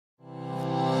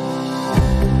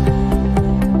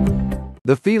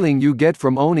The feeling you get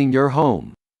from owning your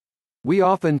home. We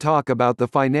often talk about the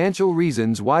financial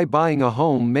reasons why buying a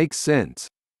home makes sense.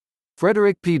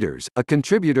 Frederick Peters, a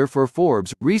contributor for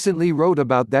Forbes, recently wrote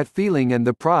about that feeling and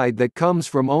the pride that comes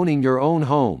from owning your own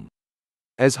home.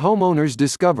 As homeowners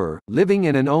discover, living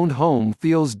in an owned home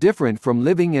feels different from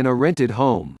living in a rented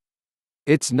home.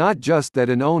 It's not just that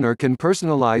an owner can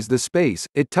personalize the space,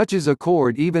 it touches a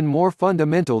chord even more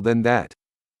fundamental than that.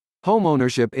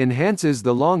 Homeownership enhances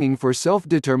the longing for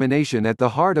self-determination at the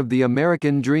heart of the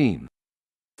American dream.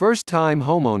 First-time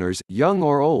homeowners, young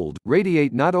or old,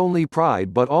 radiate not only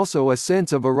pride but also a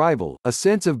sense of arrival, a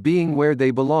sense of being where they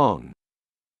belong.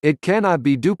 It cannot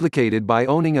be duplicated by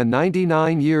owning a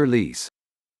 99-year lease.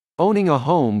 Owning a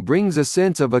home brings a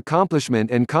sense of accomplishment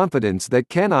and confidence that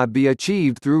cannot be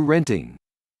achieved through renting.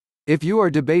 If you are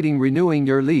debating renewing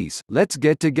your lease, let's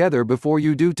get together before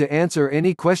you do to answer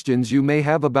any questions you may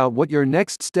have about what your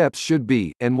next steps should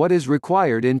be, and what is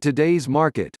required in today's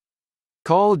market.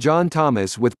 Call John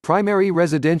Thomas with Primary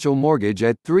Residential Mortgage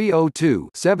at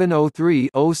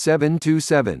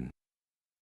 302-703-0727.